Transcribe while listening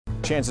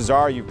Chances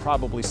are you've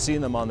probably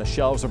seen them on the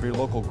shelves of your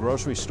local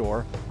grocery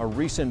store, a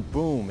recent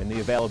boom in the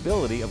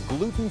availability of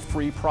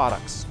gluten-free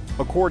products.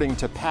 According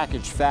to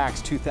Packaged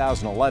Facts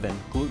 2011,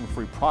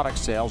 gluten-free product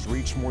sales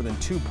reached more than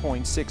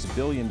 $2.6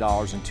 billion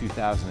in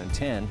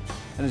 2010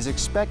 and is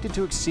expected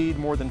to exceed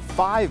more than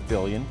 $5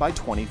 billion by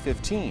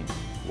 2015.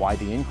 Why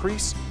the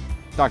increase?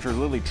 Dr.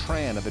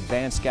 Tran of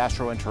Advanced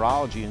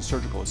Gastroenterology and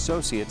Surgical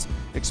Associates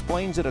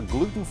explains that a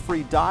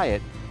gluten-free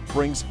diet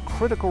brings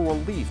critical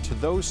relief to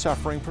those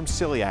suffering from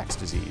celiac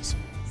disease.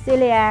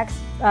 Celiac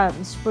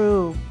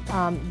sprue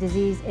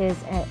disease is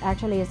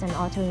actually an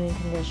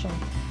autoimmune condition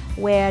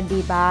where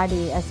the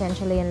body,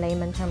 essentially in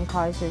layman term,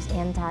 causes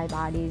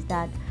antibodies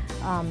that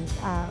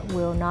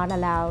will not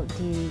allow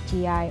the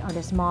GI or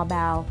the small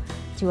bowel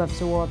to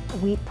absorb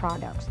wheat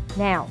products.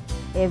 Now,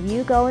 if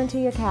you go into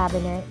your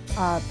cabinet,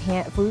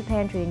 food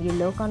pantry, and you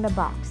look on the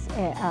box,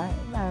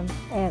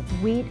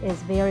 wheat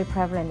is very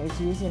prevalent. It's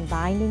used in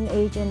binding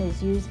agent,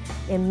 it's used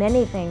in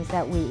many things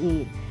that we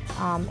eat,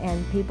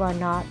 and people are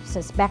not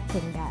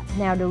suspecting that.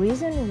 Now, the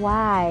reason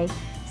why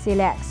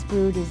celiac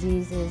sprue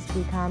disease is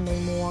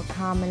becoming more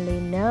commonly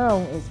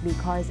known is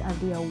because of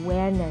the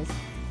awareness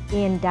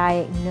in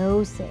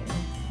diagnosing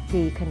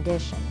the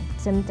condition.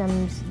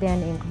 Symptoms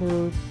then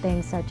include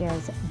things such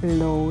as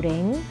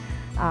bloating,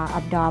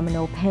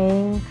 abdominal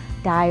pain,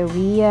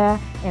 diarrhea,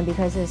 and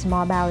because the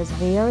small bowel is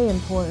very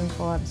important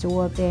for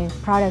absorbing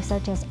products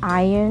such as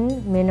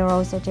iron,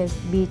 minerals such as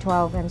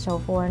B12 and so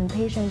forth, and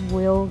patients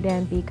will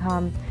then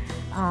become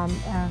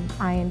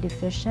iron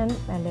deficient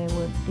and they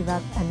will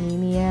develop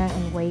anemia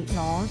and weight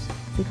loss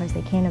because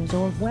they can't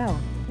absorb well.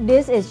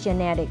 This is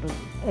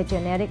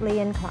genetically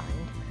inclined.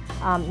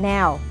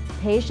 Now,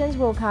 patients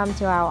will come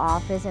to our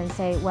office and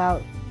say,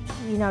 well,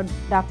 you know,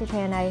 Dr.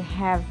 Tran, I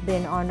have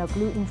been on a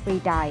gluten-free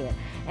diet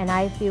and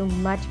I feel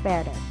much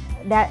better.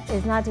 That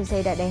is not to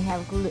say that they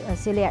have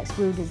celiac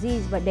sprue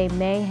disease, but they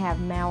may have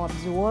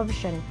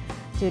malabsorption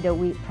to the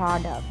wheat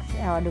products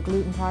or the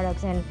gluten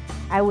products. And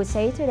I would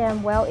say to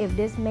them, well, if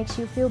this makes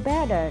you feel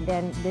better,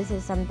 then this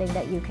is something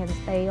that you can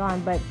stay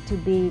on. But to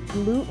be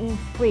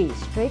gluten-free,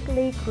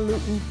 strictly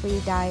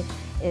gluten-free diet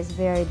is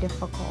very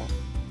difficult.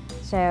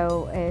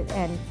 So,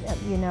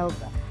 you know,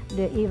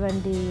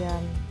 even the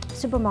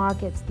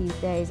supermarkets these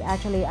days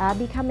actually are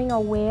becoming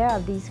aware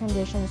of these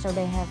conditions, so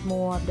they have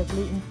more of the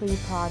gluten-free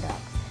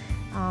products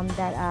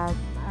that are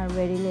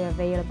readily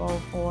available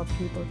for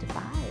people to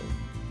buy.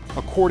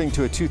 According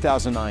to a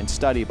 2009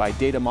 study by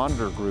Data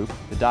Monitor Group,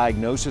 the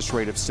diagnosis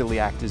rate of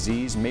celiac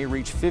disease may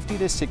reach 50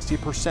 to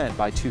 60%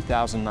 by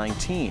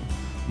 2019,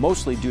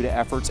 mostly due to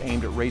efforts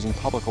aimed at raising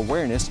public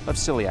awareness of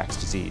celiac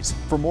disease.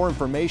 For more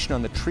information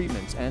on the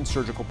treatments and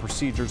surgical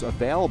procedures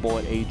available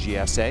at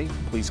AGSA,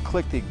 please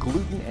click the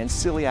Gluten and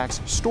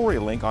Celiac story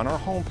link on our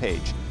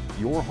homepage,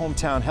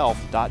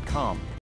 yourhometownhealth.com.